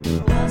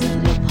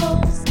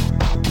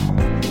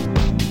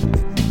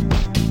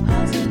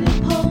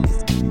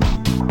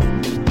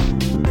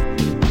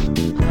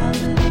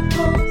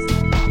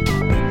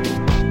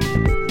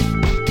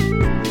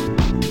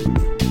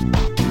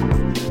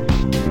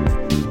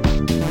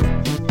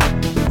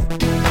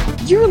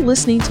You're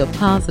listening to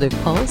Positive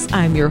Pulse.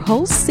 I'm your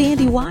host,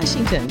 Sandy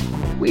Washington.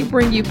 We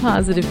bring you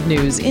positive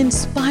news,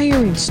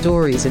 inspiring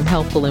stories, and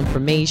helpful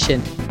information.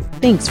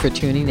 Thanks for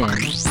tuning in.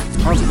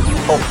 Positive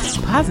Pulse.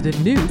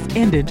 Positive news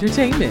and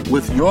entertainment.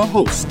 With your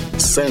host,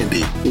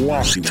 Sandy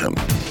Washington.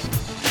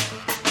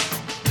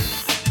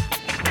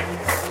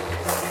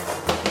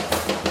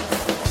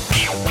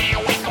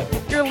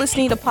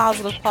 Listening to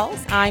Positive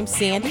Pulse. I'm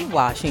Sandy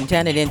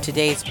Washington, and in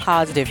today's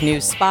Positive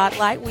News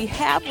Spotlight, we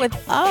have with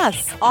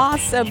us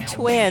awesome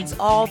twins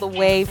all the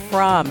way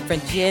from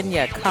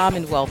Virginia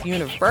Commonwealth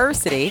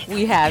University.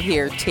 We have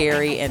here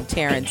Terry and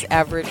Terrence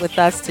Everett with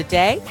us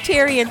today.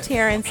 Terry and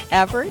Terrence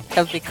Everett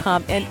have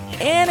become an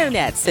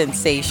internet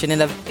sensation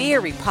in a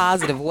very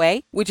positive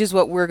way, which is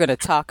what we're going to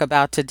talk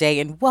about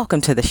today. And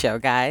welcome to the show,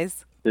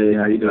 guys. Hey,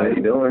 how you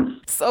doing?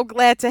 So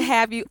glad to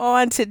have you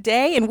on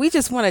today, and we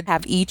just want to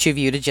have each of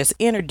you to just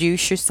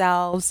introduce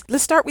yourselves.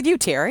 Let's start with you,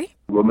 Terry.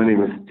 Well, my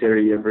name is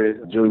Terry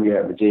Everett, junior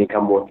at Virginia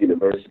Commonwealth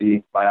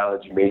University,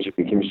 biology major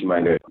and chemistry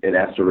minor, and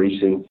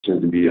aspirations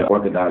to be an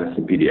orthodontist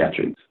in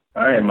pediatrics.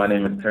 All right, my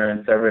name is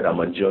Terrence Everett. I'm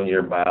a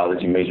junior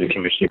biology major,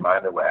 chemistry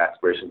minor with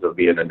aspirations of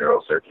being a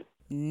neurosurgeon.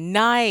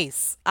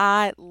 Nice.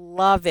 I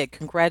love it.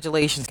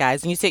 Congratulations,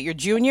 guys. And you said you're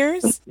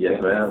juniors?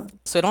 Yes, ma'am.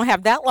 So I don't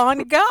have that long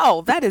to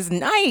go. That is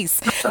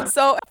nice.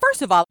 So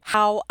first of all,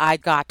 how I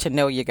got to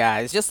know you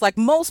guys, just like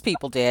most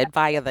people did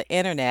via the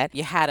internet.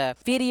 You had a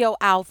video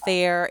out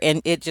there and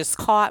it just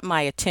caught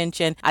my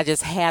attention. I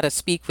just had to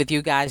speak with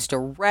you guys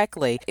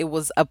directly. It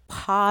was a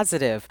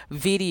positive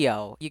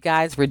video. You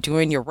guys were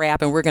doing your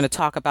rap, and we're going to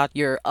talk about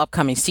your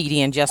upcoming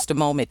CD in just a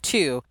moment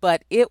too.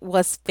 But it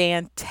was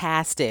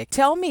fantastic.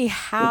 Tell me,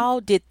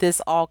 how did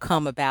this all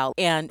come about,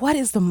 and what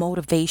is the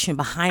motivation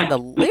behind the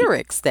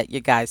lyrics that you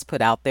guys put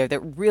out there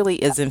that really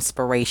is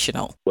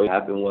inspirational? What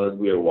happened was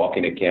we were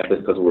walking to campus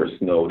because we were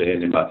snowed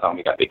in, and by the time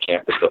we got to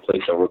campus, the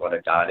place that we're going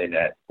to dine in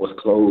at was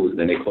closed,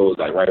 and they closed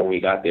like right when we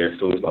got there.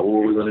 So it was like, what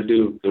were we going to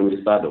do? So we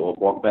decided to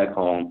walk back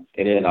home,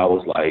 and then I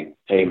was like,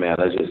 hey man,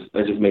 let's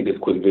just make this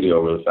quick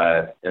video really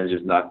fast and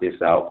just knock this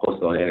out,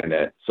 post it on the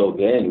internet. So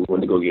then we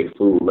went to go get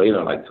food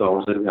later, like 2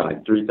 hours later, we had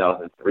like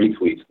 3,000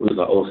 retweets. It was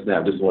like, oh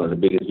snap, this is one of the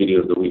biggest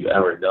videos that we've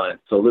ever done.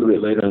 So a little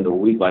bit later in the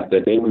week, like the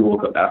day we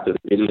woke up after the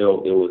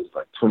video, it was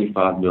like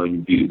 25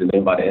 million views. And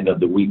then by the end of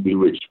the week, we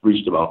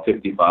reached about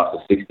 55 to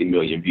 60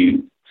 million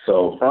views.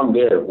 So from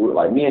there, we're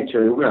like, me and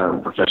Terry, we're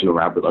not professional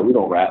rappers. Like, we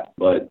don't rap,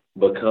 but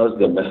because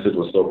the message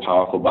was so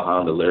powerful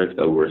behind the lyrics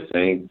that we were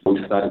saying, we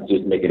decided to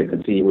just make it a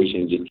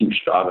continuation and just keep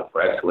striving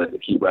for excellence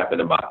and keep rapping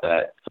about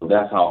that. So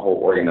that's how our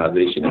whole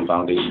organization and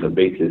foundation of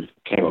Basis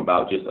came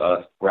about, just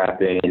us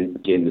rapping,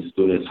 getting the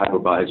students hype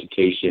about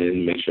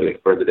education, make sure they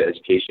further the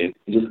education,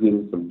 and just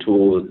giving some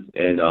tools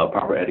and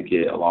proper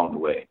etiquette along the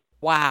way.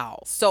 Wow.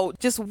 So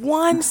just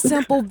one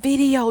simple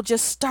video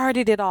just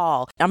started it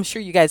all. I'm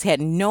sure you guys had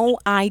no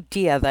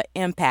idea the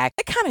impact.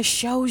 It kind of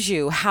shows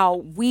you how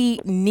we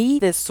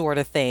need this sort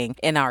of thing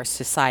in our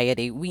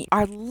society. We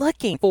are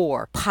looking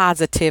for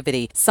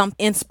positivity, some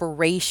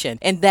inspiration,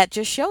 and that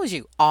just shows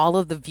you all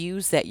of the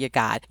views that you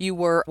got. You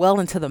were well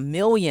into the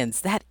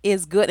millions. That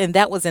is good. And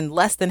that was in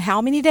less than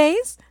how many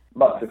days?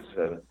 About 6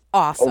 or 7.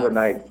 Awesome.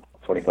 Overnight,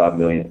 25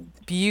 million.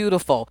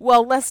 Beautiful.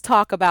 Well, let's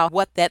talk about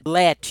what that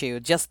led to,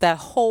 just that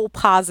whole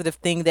positive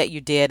thing that you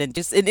did.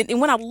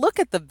 And when I look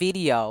at the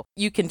video,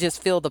 you can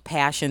just feel the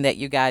passion that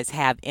you guys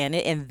have in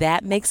it. And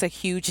that makes a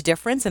huge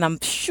difference. And I'm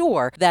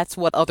sure that's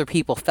what other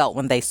people felt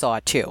when they saw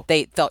it too.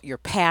 They felt your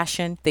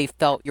passion. They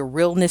felt your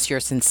realness,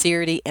 your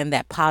sincerity, and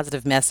that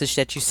positive message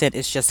that you sent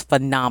is just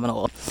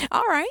phenomenal.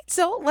 All right.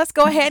 So let's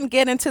go ahead and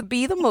get into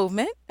Be the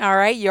Movement. All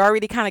right. You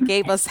already kind of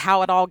gave us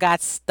how it all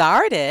got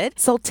started.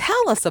 So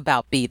tell us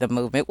about Be the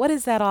Movement. What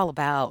is that all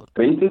about?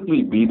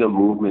 Basically, Be the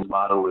Movement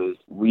motto is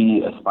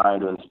we aspire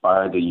to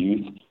inspire the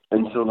youth.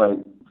 And so, like,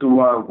 through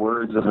our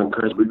words of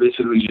encouragement, we're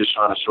basically just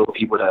trying to show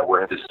people that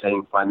we're in the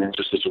same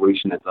financial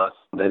situation as us,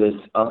 that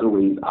there's other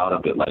ways out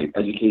of it. Like,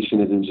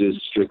 education isn't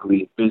just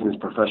strictly business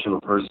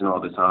professional person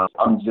all the time.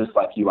 I'm just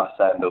like you. I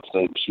sat in those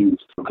same shoes.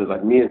 Because,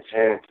 like, me and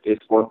Terrence,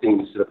 it's one thing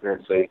to sit up here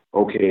and say,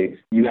 okay,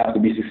 you have to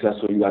be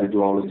successful. You got to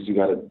do all this. You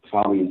got to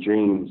follow your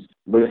dreams.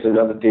 But it's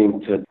another thing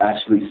to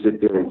actually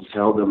sit there and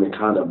tell them and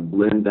kind of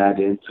blend that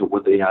into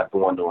what they have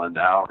going on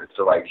now. And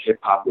so, like,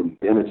 hip-hop and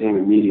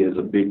entertainment media is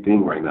a big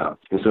thing right now.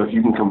 And so if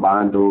you can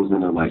combine those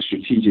in a, like,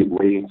 strategic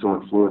way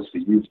to influence the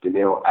youth, then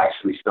they'll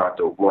actually start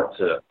to want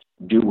to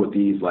do what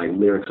these, like,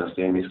 lyrics are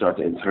saying. They start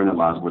to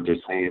internalize what they're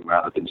saying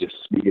rather than just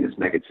speaking this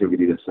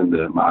negativity that's in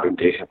the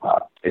modern-day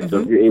hip-hop. And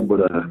so if you're able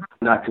to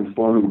not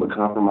conform but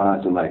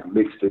compromise and, like,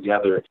 mix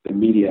together the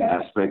media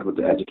aspect with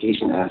the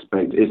education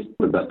aspect, it's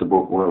the best of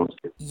both worlds.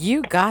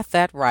 You got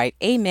that right.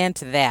 Amen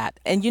to that.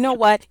 And you know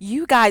what?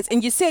 You guys,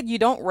 and you said you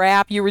don't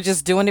rap. You were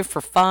just doing it for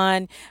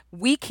fun.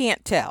 We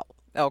can't tell.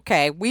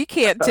 Okay, we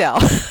can't tell.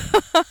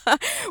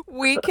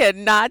 We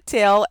cannot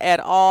tell at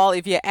all.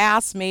 If you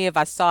ask me if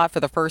I saw it for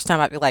the first time,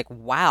 I'd be like,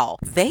 wow,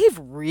 they've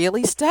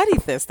really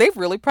studied this. They've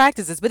really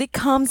practiced this, but it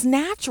comes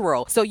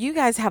natural. So you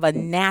guys have a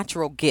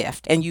natural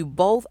gift, and you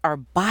both are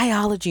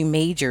biology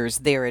majors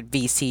there at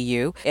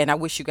VCU. And I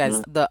wish you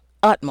guys the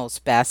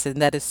utmost best.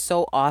 And that is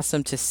so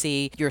awesome to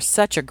see. You're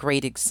such a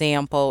great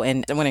example.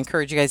 And I want to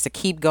encourage you guys to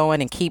keep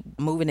going and keep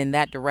moving in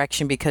that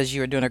direction because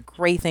you're doing a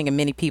great thing and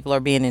many people are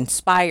being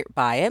inspired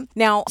by it.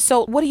 Now,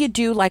 so what do you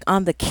do like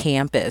on the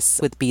campus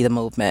with Be the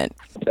Movement?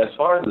 As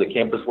far as the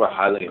campus, we're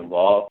highly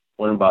involved.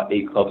 We're in about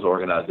 8 clubs or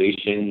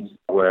organizations.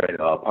 We're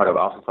part of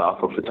Alpha Phi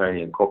Alpha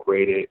Fraternity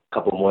Incorporated, a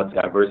couple more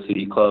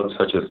diversity clubs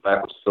such as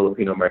Black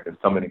Filipino Americans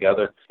Coming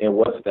Together. And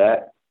what's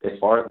that? As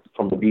far as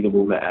from the Be the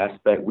Movement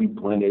aspect, we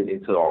blend it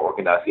into our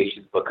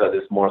organizations because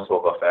it's more so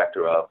of a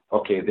factor of,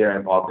 okay, they're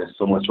involved in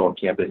so much on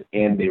campus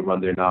and they run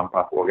their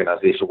nonprofit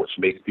organization, which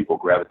makes people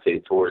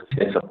gravitate towards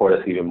and support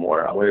us even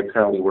more. We're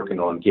currently working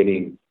on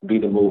getting Be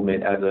the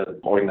Movement as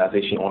an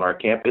organization on our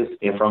campus,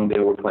 and from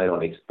there we're planning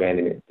on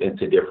expanding it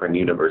into different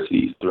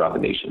universities throughout the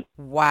nation.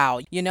 Wow.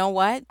 You know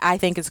what? I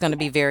think it's going to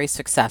be very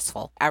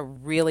successful. I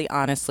really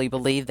honestly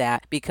believe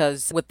that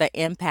because with the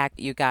impact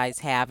you guys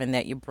have and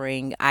that you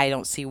bring, I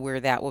don't see where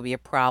that will be a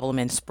problem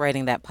in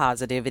spreading that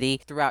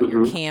positivity throughout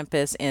your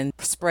campus and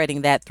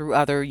spreading that through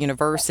other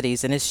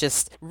universities. And it's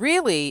just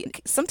really,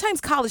 sometimes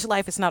college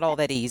life is not all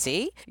that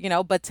easy,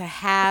 but to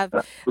have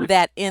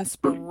that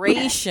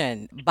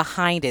inspiration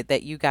behind it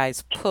that you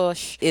guys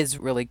push is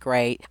really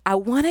great. I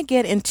want to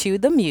get into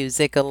the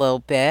music a little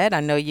bit. I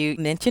know you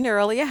mentioned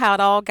earlier how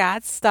it all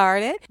got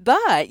started,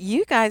 but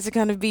you guys are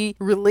going to be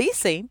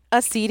releasing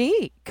a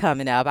CD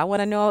coming up. I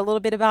want to know a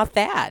little bit about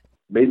that.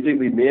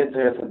 Basically, me and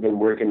Terrence have been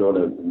working on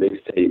a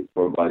mixtape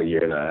for about a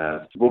year and a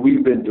half. What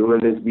we've been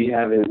doing is we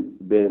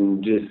haven't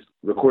been just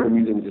recording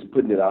music and just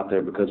putting it out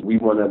there because we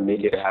want to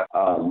make it have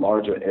a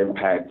larger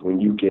impact when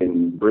you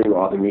can bring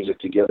all the music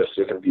together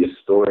so there can be a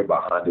story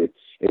behind it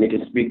and it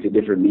can speak to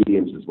different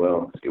mediums as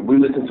well. We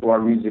listen to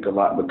our music a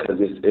lot because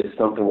it's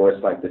something where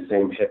it's like the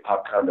same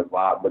hip-hop kind of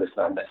vibe, but it's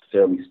not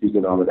necessarily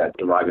speaking all of that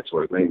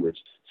derogatory language.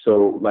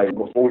 So, like,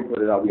 before we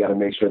put it out, we got to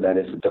make sure that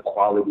it's the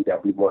quality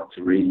that we want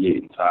to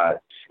radiate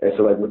inside. And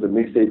so, like, with the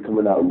mixtape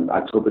coming out on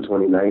October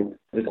 29th,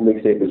 this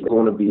mixtape is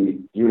going to be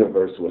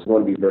universal. It's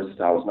going to be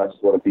versatile. It's not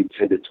just going to be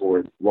tended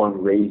towards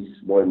one race,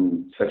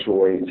 one sexual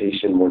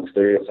orientation, one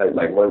stereotype.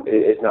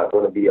 It's not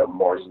going to be a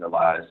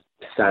marginalized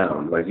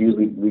sound. Like,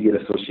 usually we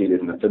get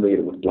associated and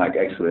affiliated with Black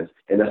excellence,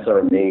 and that's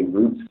our main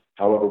roots.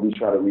 However, we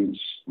try to reach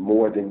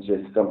more than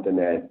just something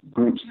that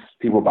groups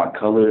people by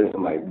color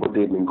and, like, what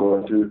they've been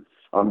going through.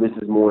 This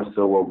is more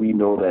so where we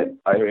know that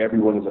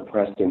everyone is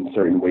oppressed in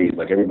certain ways.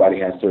 Like, everybody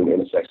has certain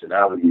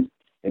intersectionalities.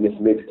 And this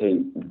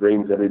mixtape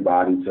brings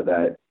everybody to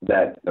that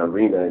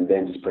arena and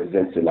then just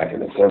presents it like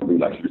an assembly,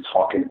 like you're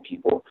talking to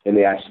people and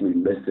they actually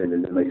listen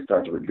and then they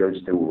start to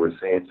regurgitate what we're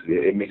saying. So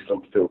it makes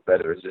them feel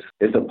better.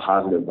 It's a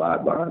positive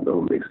vibe behind the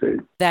whole mixtape.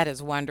 That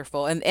is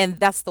wonderful. And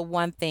that's the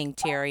one thing,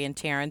 Terry and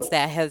Terrence,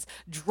 that has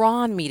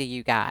drawn me to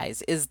you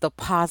guys is the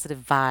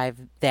positive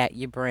vibe that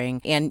you bring.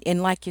 And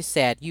like you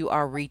said, you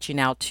are reaching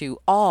out to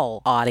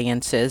all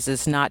audiences.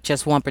 It's not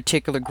just one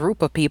particular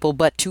group of people,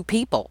 but to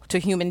people, to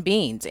human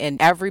beings.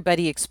 And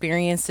everybody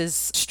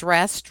experiences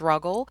stress,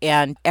 struggle,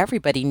 and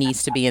everybody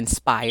needs to be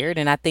inspired.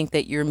 And I think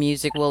that your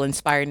music will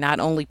inspire not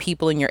only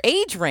people in your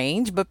age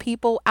range, but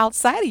people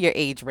outside of your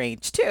age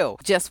range too,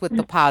 just with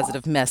the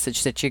positive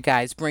message that you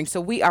guys bring. So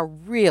we are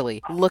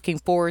really looking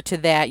forward to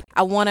that.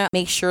 I want to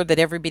make sure that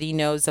everybody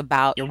knows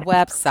about your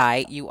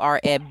website. You are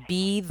at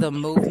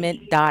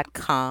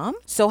bethemovement.com.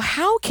 So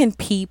how can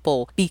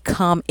people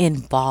become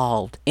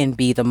involved in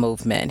Be the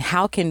Movement?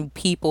 How can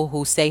people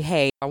who say,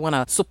 hey, I want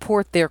to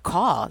support their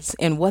cause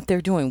and what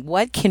they're doing,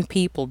 what can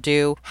people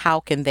do? How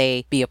can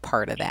they be a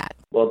part of that?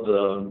 Well,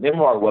 the name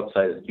of our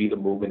website is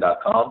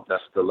bethemovement.com.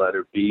 That's the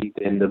letter B,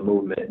 then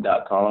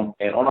themovement.com.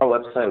 And on our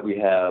website, we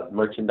have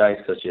merchandise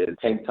such as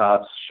tank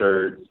tops,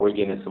 shirts. We're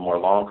getting some more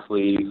long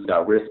sleeves,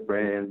 got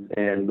wristbands.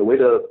 And the way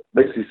to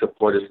basically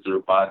support us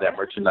through buying that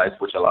merchandise,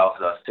 which allows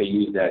us to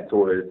use that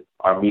towards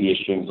our media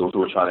streams, which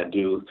we're trying to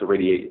do to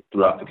radiate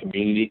throughout the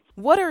community.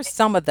 What are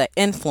some of the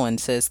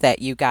influences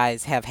that you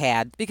guys have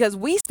had? Because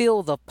we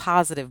feel the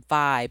positive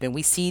vibe and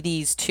we see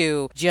these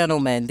two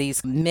gentlemen,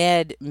 these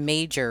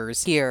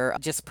majors here,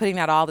 just putting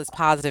out all this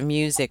positive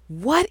music.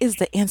 What is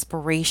the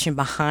inspiration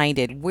behind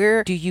it?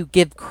 Where do you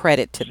give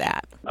credit to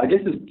that? I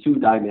guess it's two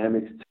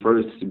dynamics.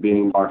 First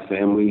being our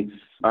family.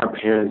 Our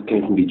parents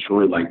came from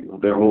Detroit, like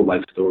their whole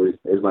life story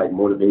is like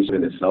motivation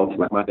in itself.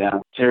 Like my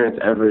dad, Terrence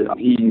Everett,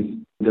 he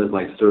does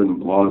like certain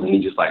blogs and he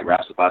just like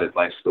raps about his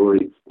life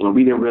story. And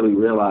we didn't really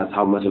realize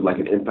how much of like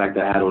an impact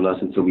that had on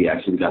us until we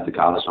actually got to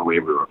college and we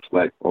were able to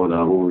reflect on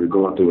what we were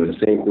going through. And the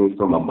same thing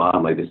from my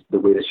mom, like the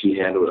way that she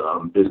handled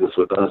business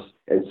with us.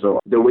 And so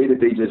the way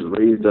that they just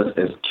raised us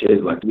as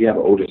kids, like we have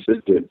an older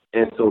sister.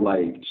 And so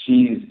like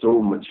she's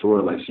so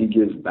mature, like she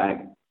gives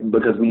back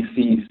because we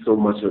see so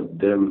much of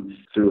them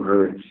through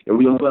her. And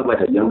we also have like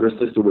a younger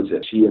sister, which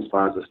she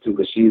inspires us too,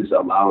 because she's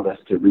allowed us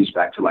to reach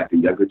back to like the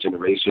younger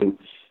generation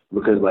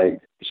because like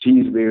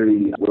she's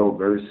very well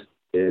versed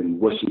in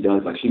what she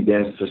does. Like she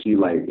dances, so she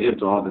like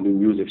hits all the new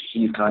music.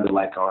 She's kind of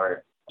like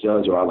our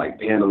judge or our like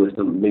panelist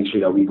to make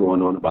sure that we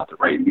going on about the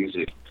right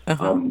music.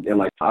 And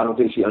like I don't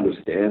think she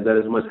understands that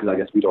as much because I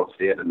guess we don't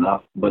say it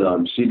enough. But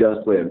she does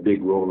play a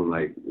big role in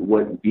like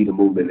what Be the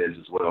Movement is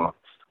as well.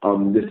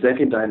 The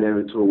second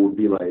dynamic to it would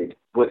be like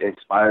what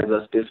inspires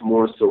us. It's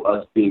more so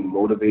us being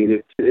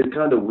motivated. It's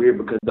kind of weird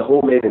because the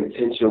whole main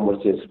intention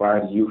was to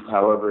inspire the youth.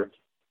 However,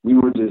 we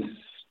were just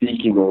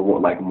speaking on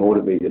what like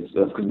motivated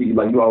us because we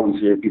like you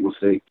always hear people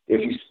say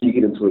if you speak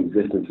it into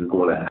existence, it's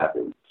going to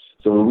happen.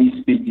 So when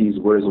we speak these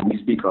words, when we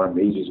speak our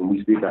majors, when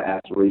we speak our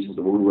aspirations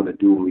of what we want to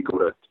do when we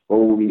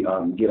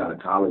get out of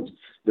college,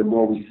 the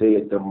more we say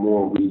it, the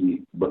more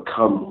we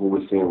become who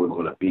we're saying we're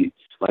going to be.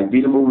 Like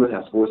Be the Movement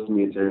has forced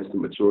me and Terrence to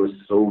mature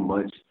so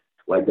much,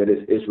 like that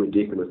it's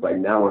ridiculous. Like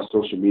now our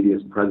social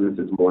media's presence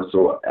is more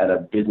so at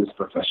a business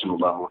professional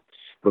level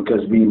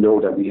because we know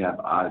that we have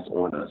eyes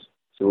on us.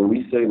 So when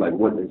we say like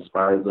what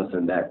inspires us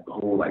in that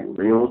whole like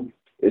realm,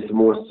 it's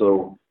more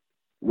so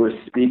we're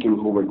speaking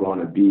who we're going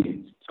to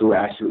be. So we're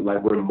actually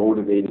like we're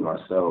motivating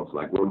ourselves.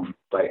 Like we're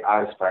like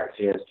I inspire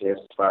Terrence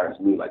inspires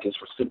me. Like it's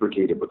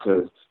reciprocated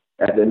because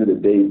at the end of the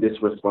day, this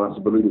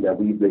responsibility that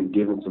we've been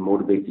given to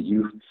motivate the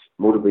youth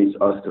motivates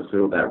us to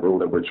fill that role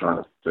that we're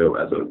trying to fill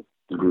as a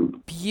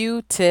group.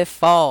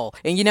 Beautiful.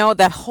 And you know,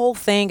 that whole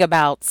thing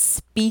about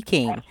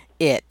speaking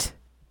it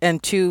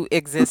into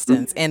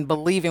existence and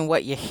believing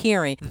what you're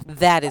hearing,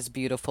 that is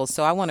beautiful.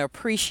 So I want to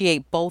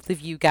appreciate both of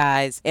you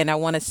guys, and I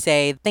want to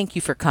say thank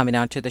you for coming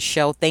onto the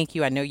show. Thank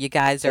you. I know you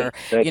guys are,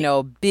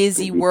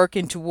 busy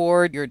working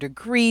toward your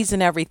degrees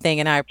and everything,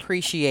 and I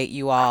appreciate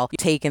you all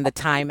taking the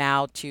time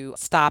out to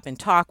stop and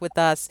talk with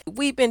us.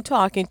 We've been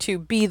talking to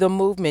Be the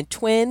Movement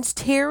twins,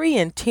 Terry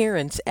and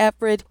Terrence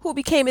Everett, who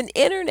became an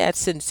internet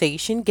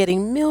sensation,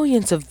 getting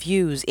millions of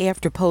views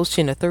after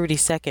posting a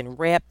 30-second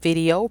rap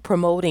video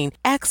promoting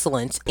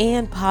excellence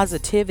and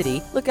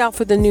positivity. Look out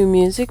for the new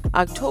music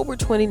October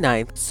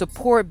 29th.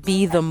 Support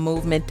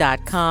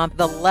BeTheMovement.com.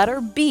 The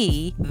letter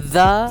B,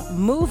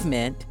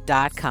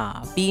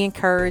 themovement.com. Be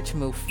encouraged,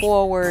 move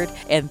forward,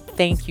 and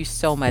thank you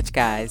so much,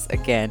 guys,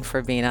 again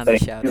for being on the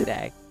show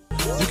today.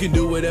 You can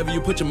do whatever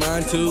you put your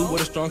mind to,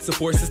 with a strong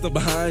support system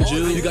behind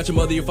you. You got your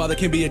mother, your father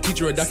can be a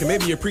teacher, a doctor,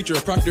 maybe a preacher,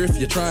 a proctor if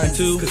you're trying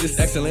to. Cause it's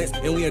excellence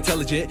and we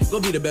intelligent,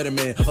 go be the better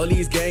man. All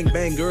these gang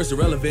bangers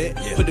irrelevant.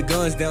 Put the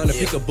guns down and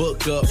pick a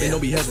book up and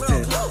don't be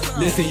hesitant.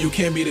 Listen, you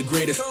can be the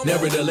greatest,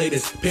 never the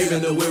latest.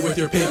 Paving the way with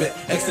your payment.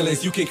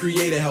 Excellence, you can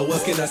create it, how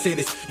else can I say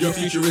this? Your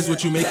future is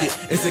what you make it,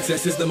 and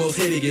success is the most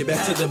hated. Get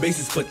back to the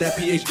basics, put that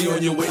PhD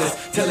on your witness.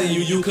 Telling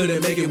you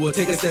couldn't make it, well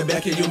take a step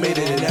back and you made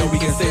it. And now we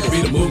can say to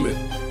Be the Movement.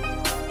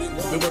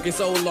 Been working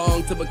so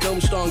long to become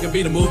strong and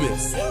be the movement.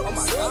 Oh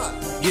my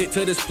God. Get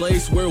to this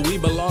place where we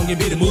belong and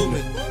be the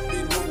movement.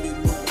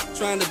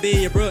 Trying to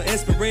be a real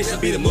inspiration,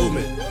 be the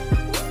movement.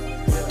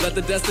 Let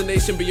the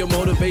destination be your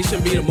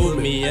motivation, be the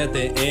movement. Me at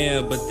the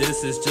end, but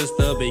this is just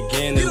the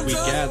beginning. We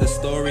got a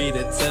story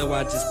to tell,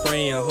 I just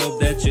pray and hope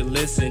that you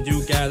listen.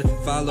 You gotta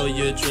follow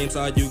your dreams,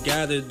 all you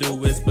gotta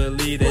do is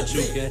believe that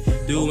you can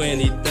do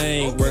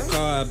anything. Work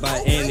hard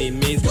by any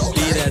means.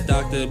 Be that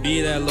doctor,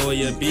 be that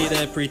lawyer, be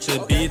that preacher,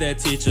 be that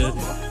teacher.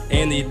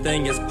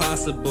 Anything is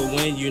possible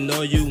when you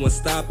know you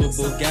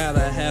unstoppable.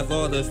 Gotta have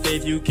all the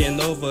faith you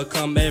can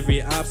overcome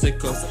every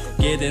obstacle.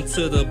 Get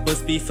into the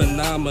books, be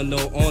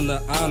phenomenal on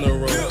the honor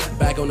roll.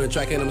 Back on the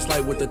track and I'm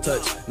slight with the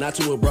touch. Not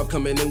too abrupt,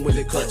 coming in with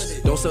the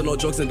clutch. Don't sell no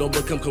drugs and don't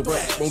become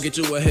corrupt. Won't get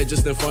you ahead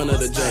just in front of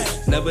the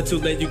judge. Never too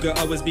late, you can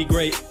always be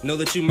great. Know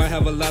that you might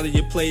have a lot of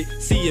your plate.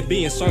 See you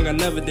being strong, I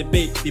never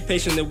debate. Be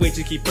patient and wait,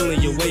 you keep pulling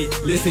your weight.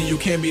 Listen, you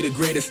can be the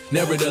greatest,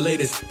 never the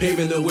latest.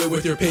 Paving the way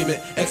with your pavement.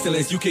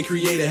 Excellence, you can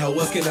create it, how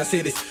else can I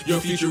say this?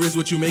 Your future is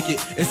what you make it,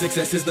 and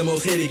success is the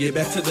most hated. Get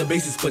back to the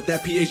basics, put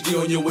that PhD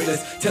on your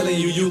witness. Telling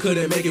you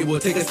couldn't make it,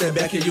 well take a step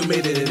back and you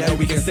made it. And now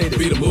we can say to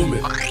Be the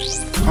Movement.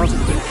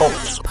 Positive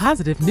Pulse.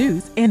 Positive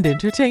news and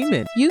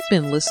entertainment. You've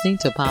been listening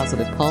to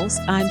Positive Pulse.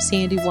 I'm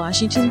Sandy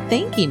Washington,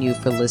 thanking you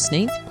for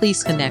listening.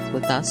 Please connect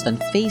with us on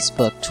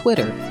Facebook,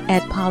 Twitter,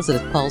 at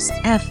Positive Pulse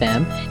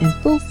FM, and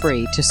feel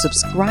free to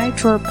subscribe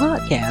to our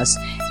podcast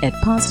at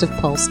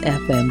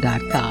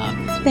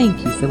positivepulsefm.com.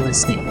 Thank you for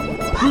listening.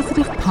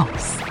 Positive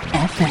Pulse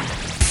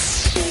FM.